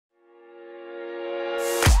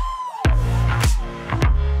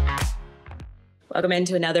Welcome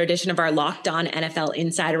into another edition of our Locked On NFL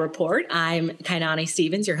Insider Report. I'm Kainani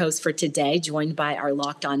Stevens, your host for today, joined by our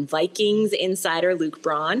Locked On Vikings insider, Luke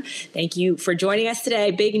Braun. Thank you for joining us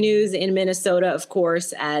today. Big news in Minnesota, of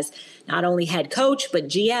course, as not only head coach, but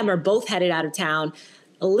GM are both headed out of town.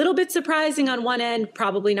 A little bit surprising on one end,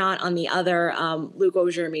 probably not on the other. Luke, what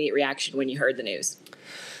was your immediate reaction when you heard the news?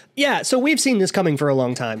 Yeah, so we've seen this coming for a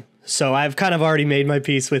long time. So I've kind of already made my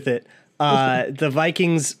peace with it. The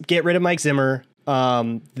Vikings get rid of Mike Zimmer.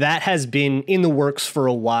 That has been in the works for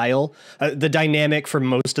a while. The dynamic for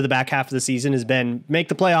most of the back half of the season has been make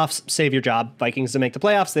the playoffs, save your job. Vikings to make the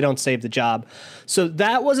playoffs, they don't save the job. So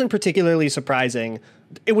that wasn't particularly surprising.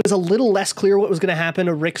 It was a little less clear what was going to happen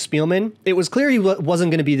to Rick Spielman. It was clear he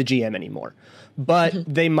wasn't going to be the GM anymore, but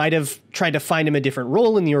they might have tried to find him a different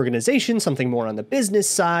role in the organization, something more on the business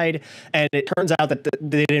side. And it turns out that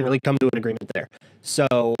they didn't really come to an agreement there.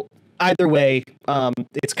 So either way,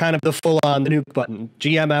 it's kind of the full-on the nuke button.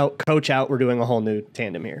 GM out, coach out. We're doing a whole new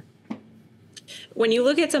tandem here. When you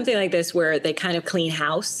look at something like this where they kind of clean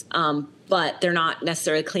house, but they're not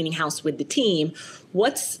necessarily cleaning house with the team,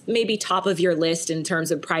 what's maybe top of your list in terms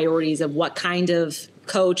of priorities of what kind of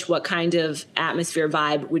coach, what kind of atmosphere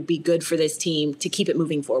vibe would be good for this team to keep it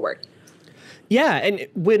moving forward? Yeah, and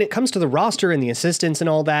when it comes to the roster and the assistants and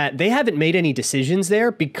all that, they haven't made any decisions there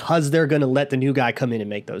because they're going to let the new guy come in and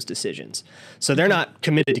make those decisions. So they're not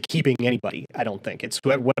committed to keeping anybody, I don't think. It's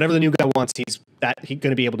whatever the new guy wants, he's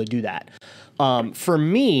going to be able to do that. For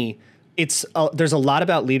me, there's a lot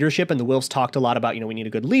about leadership, and the Wilfs talked a lot about, we need a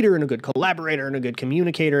good leader and a good collaborator and a good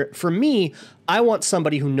communicator. For me, I want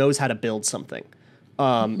somebody who knows how to build something.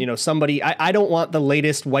 Somebody, I don't want the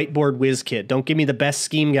latest whiteboard whiz kid. Don't give me the best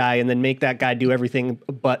scheme guy and then make that guy do everything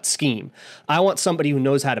but scheme. I want somebody who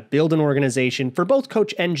knows how to build an organization for both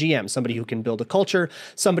coach and GM, somebody who can build a culture,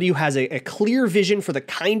 somebody who has a clear vision for the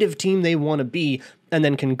kind of team they want to be, and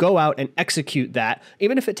then can go out and execute that.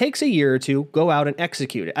 Even if it takes a year or two, go out and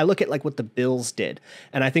execute it. I look at like what the Bills did,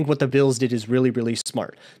 and I think what the Bills did is really, really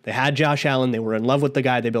smart. They had Josh Allen. They were in love with the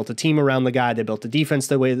guy. They built a team around the guy. They built a defense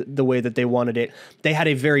the way that they wanted it. They had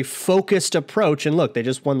a very focused approach, and look, they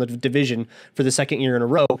just won the division for the second year in a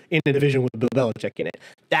row in a division with Bill Belichick in it.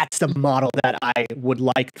 That's the model that I would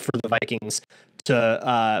like for the Vikings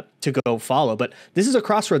to go follow. But this is a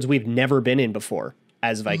crossroads we've never been in before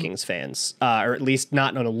as Vikings fans, or at least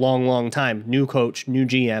not in a long, long time. New coach, new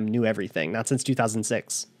GM, new everything. Not since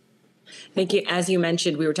 2006. I think, as you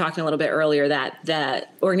mentioned, we were talking a little bit earlier that the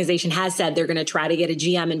organization has said they're going to try to get a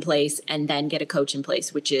GM in place and then get a coach in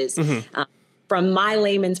place, which is, from my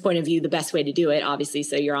layman's point of view, the best way to do it, obviously,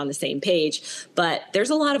 so you're on the same page. But there's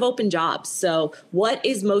a lot of open jobs. So what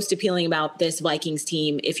is most appealing about this Vikings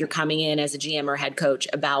team if you're coming in as a GM or head coach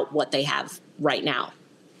about what they have right now?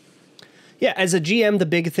 Yeah, as a GM, the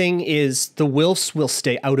big thing is the Wilfs will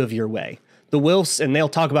stay out of your way. The Wilfs, and they'll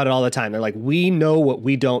talk about it all the time. They're like, we know what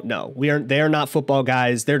we don't know. They are not football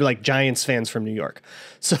guys. They're like Giants fans from New York.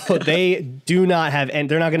 So they do not have, and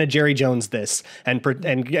they're not going to Jerry Jones this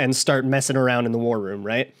and start messing around in the war room,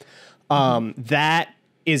 right? That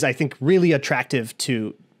is, I think, really attractive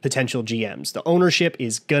to potential GMs. The ownership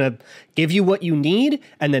is going to give you what you need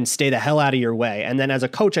and then stay the hell out of your way. And then as a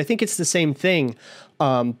coach, I think it's the same thing.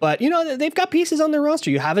 But, they've got pieces on their roster.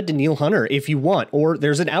 You have a Danielle Hunter if you want, or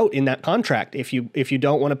there's an out in that contract. If you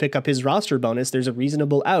don't want to pick up his roster bonus, there's a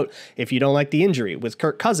reasonable out. If you don't like the injury with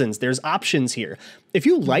Kirk Cousins, there's options here. If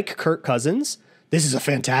you like Kirk Cousins, this is a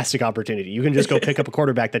fantastic opportunity. You can just go pick up a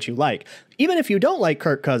quarterback that you like. Even if you don't like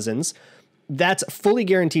Kirk Cousins, that's a fully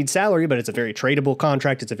guaranteed salary, but it's a very tradable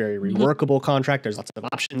contract. It's a very reworkable contract. There's lots of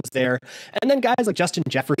options there. And then guys like Justin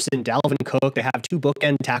Jefferson, Dalvin Cook, they have two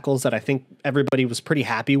bookend tackles that I think everybody was pretty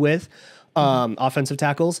happy with, offensive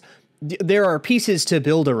tackles. There are pieces to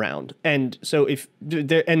build around. And so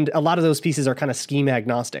and a lot of those pieces are kind of scheme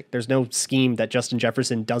agnostic. There's no scheme that Justin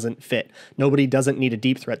Jefferson doesn't fit. Nobody doesn't need a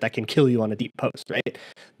deep threat that can kill you on a deep post, right?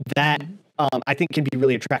 That I think can be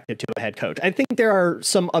really attractive to a head coach. I think there are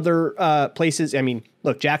some other places. I mean,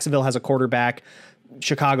 look, Jacksonville has a quarterback.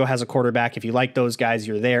 Chicago has a quarterback. If you like those guys,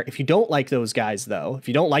 you're there. If you don't like those guys, though, if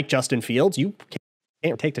you don't like Justin Fields, you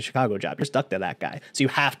can't take the Chicago job. You're stuck to that guy. So you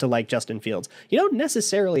have to like Justin Fields. You don't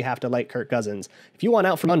necessarily have to like Kirk Cousins. If you want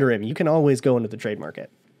out from under him, you can always go into the trade market.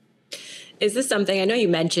 Is this something, I know you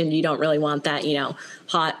mentioned you don't really want that,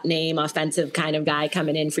 hot name, offensive kind of guy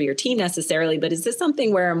coming in for your team necessarily, but is this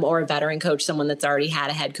something where a more veteran coach, someone that's already had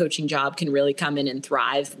a head coaching job, can really come in and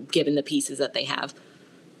thrive given the pieces that they have?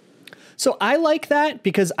 So I like that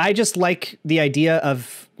because I just like the idea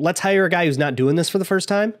of let's hire a guy who's not doing this for the first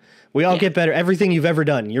time. We all get better. Everything you've ever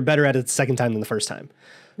done, you're better at it the second time than the first time.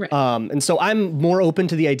 Right. And so I'm more open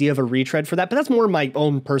to the idea of a retread for that, but that's more my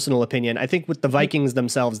own personal opinion. I think with the Vikings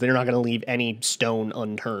themselves, they're not going to leave any stone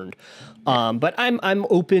unturned. But I'm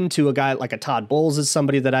open to a guy like a Todd Bowles is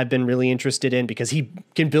somebody that I've been really interested in because he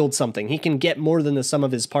can build something. He can get more than the sum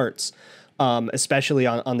of his parts, especially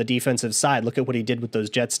on the defensive side. Look at what he did with those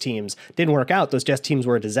Jets teams. Didn't work out. Those Jets teams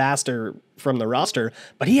were a disaster from the roster,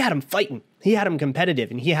 but he had them fighting. He had them competitive,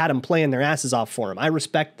 and he had them playing their asses off for him. I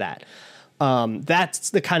respect that. That's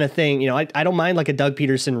the kind of thing, I don't mind like a Doug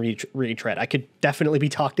Peterson retread. I could definitely be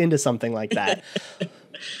talked into something like that.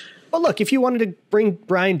 But look, if you wanted to bring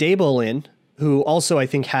Brian Daboll in, who also I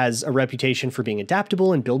think has a reputation for being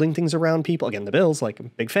adaptable and building things around people, again, the Bills, like I'm a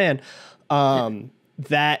big fan,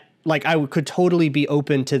 that like I could totally be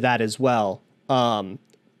open to that as well.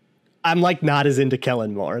 I'm like not as into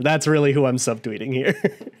Kellen Moore. That's really who I'm subtweeting here.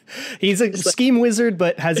 He's a scheme wizard,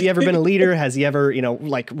 but has he ever been a leader? Has he ever,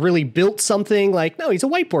 like really built something? Like, no, he's a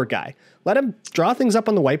whiteboard guy. Let him draw things up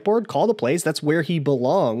on the whiteboard, call the plays. That's where he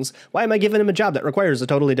belongs. Why am I giving him a job that requires a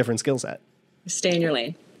totally different skill set? Stay in your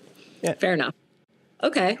lane. Yeah. Fair enough.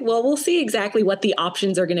 Okay, well, we'll see exactly what the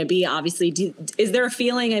options are going to be. Obviously, is there a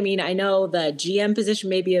feeling? I mean, I know the GM position,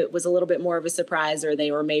 maybe it was a little bit more of a surprise, or they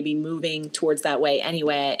were maybe moving towards that way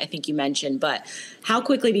anyway, I think you mentioned. But how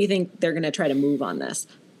quickly do you think they're going to try to move on this?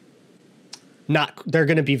 They're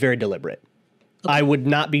going to be very deliberate. Okay. I would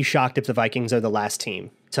not be shocked if the Vikings are the last team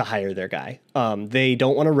to hire their guy. They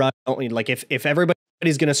don't want to rush. Like if everybody's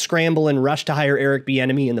going to scramble and rush to hire Eric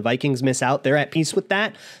Bieniemy and the Vikings miss out, they're at peace with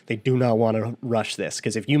that. They do not want to rush this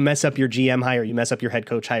because if you mess up your GM hire, you mess up your head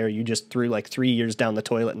coach hire, you just threw like 3 years down the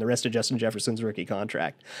toilet and the rest of Justin Jefferson's rookie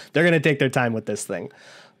contract. They're going to take their time with this thing.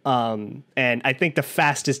 And I think the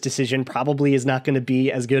fastest decision probably is not going to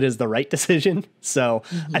be as good as the right decision. So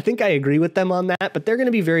I think I agree with them on that, but they're going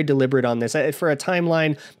to be very deliberate on this. For a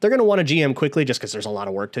timeline, they're going to want a GM quickly just because there's a lot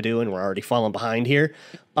of work to do and we're already falling behind here.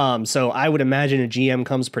 So I would imagine a GM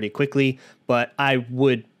comes pretty quickly, but I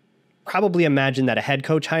would probably imagine that a head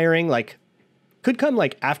coach hiring could come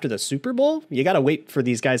like after the Super Bowl. You got to wait for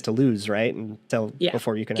these guys to lose, right?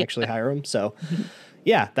 Before you can actually hire them. So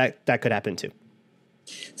yeah, that could happen too.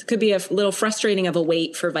 So it could be a little frustrating of a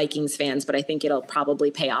wait for Vikings fans, but I think it'll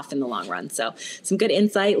probably pay off in the long run. So some good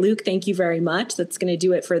insight. Luke, thank you very much. That's going to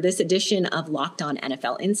do it for this edition of Locked On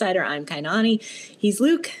NFL Insider. I'm Kainani. He's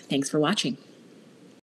Luke. Thanks for watching.